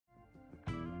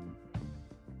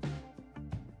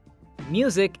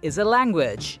Music is a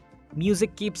language.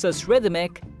 Music keeps us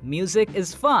rhythmic. Music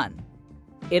is fun.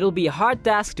 It'll be a hard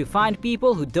task to find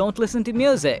people who don't listen to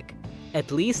music,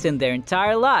 at least in their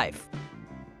entire life.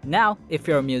 Now, if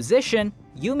you're a musician,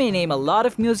 you may name a lot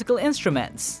of musical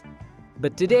instruments.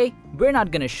 But today, we're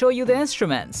not gonna show you the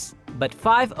instruments, but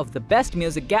 5 of the best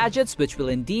music gadgets which will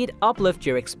indeed uplift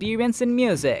your experience in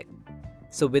music.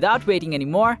 So without waiting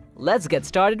anymore, let's get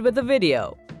started with the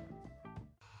video.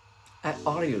 At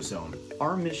AudioZone,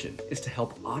 our mission is to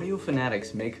help audio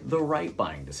fanatics make the right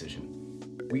buying decision.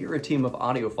 We are a team of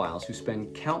audiophiles who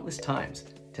spend countless times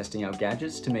testing out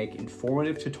gadgets to make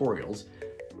informative tutorials,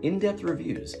 in-depth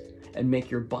reviews, and make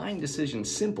your buying decision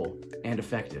simple and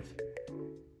effective.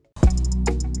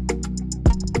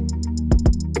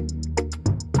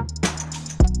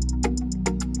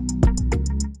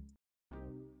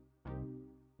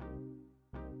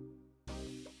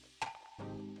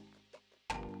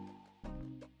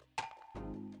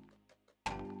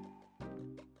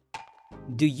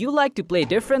 Do you like to play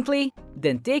differently?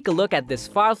 Then take a look at this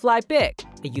Firefly Pick,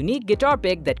 a unique guitar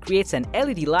pick that creates an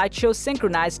LED light show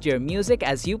synchronized to your music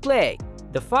as you play.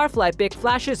 The Firefly Pick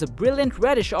flashes a brilliant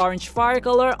reddish-orange fire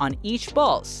color on each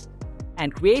pulse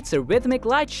and creates a rhythmic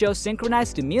light show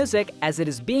synchronized to music as it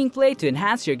is being played to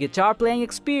enhance your guitar playing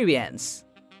experience.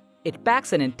 It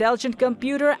packs an intelligent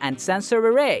computer and sensor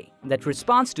array that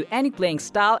responds to any playing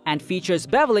style and features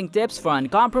beveling tips for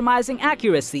uncompromising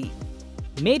accuracy.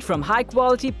 Made from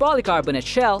high-quality polycarbonate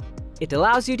shell, it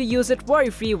allows you to use it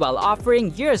worry-free while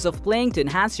offering years of playing to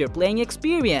enhance your playing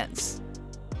experience.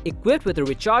 Equipped with a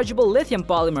rechargeable lithium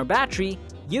polymer battery,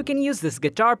 you can use this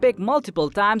guitar pick multiple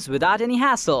times without any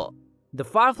hassle. The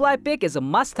Firefly Pick is a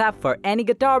must-have for any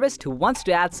guitarist who wants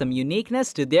to add some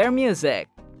uniqueness to their music.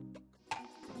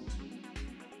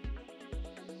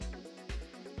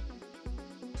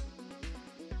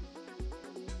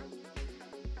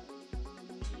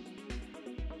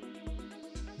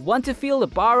 Want to feel the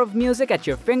power of music at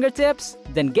your fingertips?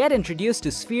 Then get introduced to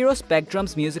Sphero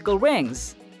Specdrums musical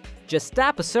rings. Just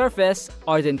tap a surface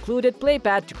or the included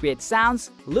playpad to create sounds,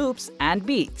 loops, and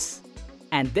beats.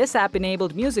 And this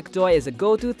app-enabled music toy is a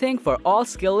go-to thing for all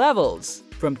skill levels,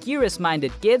 from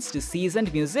curious-minded kids to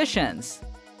seasoned musicians.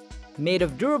 Made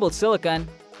of durable silicone,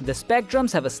 the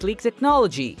Specdrums have a sleek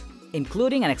technology,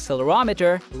 including an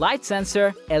accelerometer, light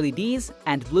sensor, LEDs,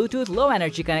 and Bluetooth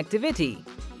low-energy connectivity.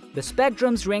 The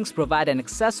Specdrums rings provide an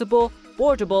accessible,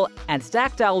 portable, and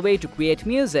tactile way to create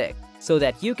music, so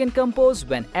that you can compose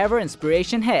whenever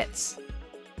inspiration hits.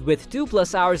 With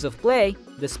 2+ hours of play,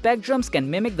 the Specdrums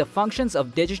can mimic the functions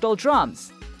of digital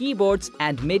drums, keyboards,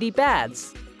 and MIDI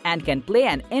pads, and can play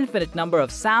an infinite number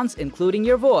of sounds including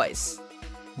your voice.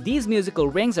 These musical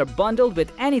rings are bundled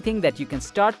with anything that you can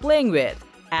start playing with,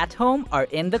 at home or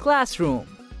in the classroom.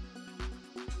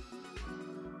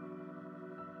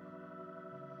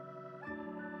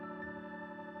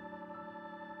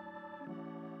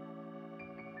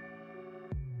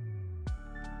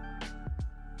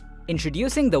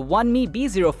 Introducing the OneMe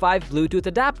B05 Bluetooth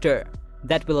adapter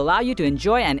that will allow you to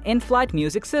enjoy an in-flight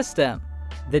music system.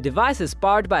 The device is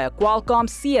powered by a Qualcomm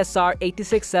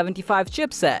CSR8675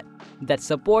 chipset that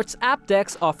supports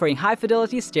aptX, offering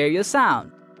high-fidelity stereo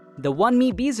sound. The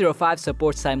OneMe B05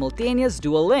 supports simultaneous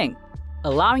dual link,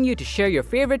 allowing you to share your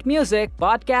favorite music,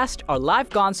 podcast, or live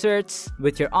concerts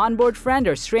with your onboard friend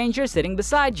or stranger sitting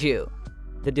beside you.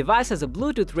 The device has a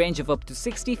Bluetooth range of up to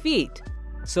 60 feet,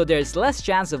 so there's less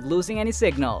chance of losing any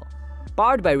signal.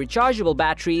 Powered by rechargeable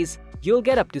batteries, you'll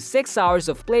get up to 6 hours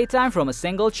of playtime from a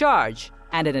single charge,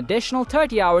 and an additional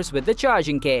 30 hours with the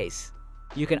charging case.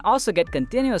 You can also get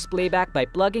continuous playback by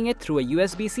plugging it through a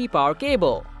USB-C power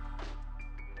cable.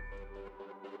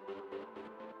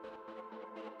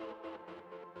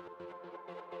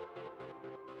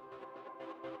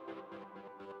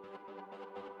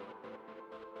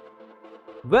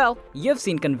 Well, you've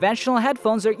seen conventional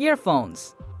headphones or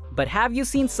earphones. But have you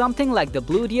seen something like the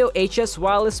Bluedio HS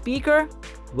wireless speaker?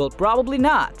 Well, probably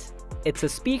not. It's a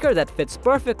speaker that fits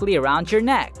perfectly around your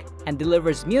neck and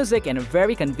delivers music in a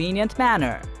very convenient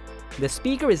manner. The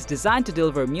speaker is designed to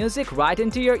deliver music right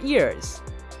into your ears,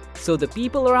 so the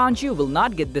people around you will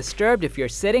not get disturbed if you're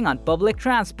sitting on public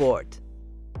transport.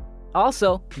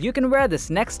 Also, you can wear this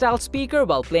neck-style speaker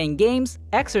while playing games,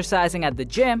 exercising at the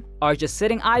gym, or just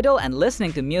sitting idle and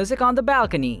listening to music on the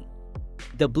balcony.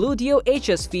 The Bluedio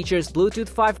HS features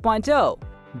Bluetooth 5.0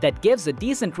 that gives a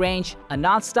decent range, a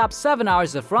non-stop 7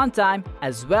 hours of runtime,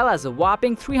 as well as a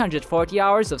whopping 340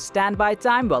 hours of standby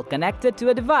time while connected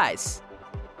to a device.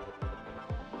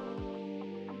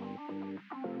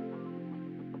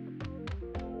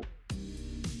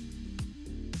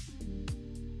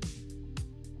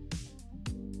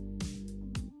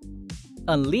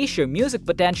 Unleash your music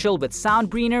potential with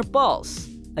Soundbrenner Pulse,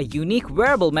 a unique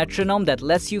wearable metronome that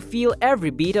lets you feel every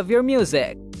beat of your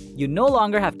music. You no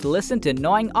longer have to listen to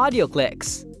annoying audio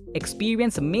clicks.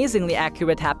 Experience amazingly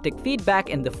accurate haptic feedback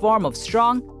in the form of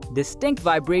strong, distinct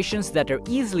vibrations that are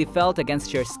easily felt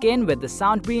against your skin with the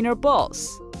Soundbrenner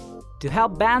Pulse. To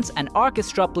help bands and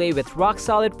orchestra play with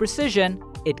rock-solid precision,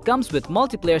 it comes with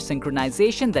multiplayer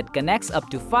synchronization that connects up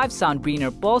to 5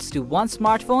 Soundbrenner Pulse to one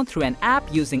smartphone through an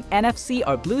app using NFC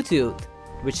or Bluetooth,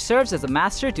 which serves as a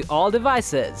master to all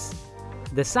devices.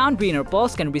 The Soundbrenner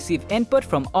Pulse can receive input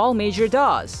from all major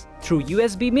DAWs through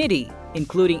USB MIDI,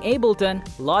 including Ableton,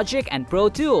 Logic, and Pro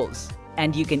Tools,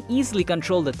 and you can easily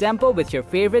control the tempo with your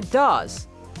favorite DAWs.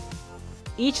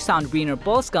 Each Soundbrenner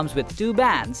Pulse comes with 2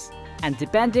 bands, and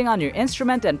depending on your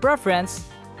instrument and preference,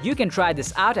 you can try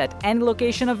this out at any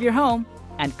location of your home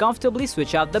and comfortably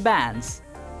switch out the bands.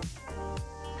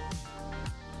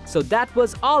 So that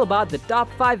was all about the top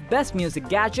 5 best music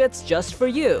gadgets just for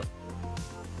you.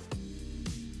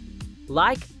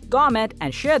 Like, comment,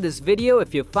 and share this video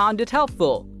if you found it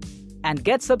helpful. And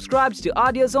get subscribed to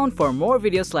AudioZone for more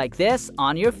videos like this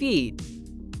on your feed.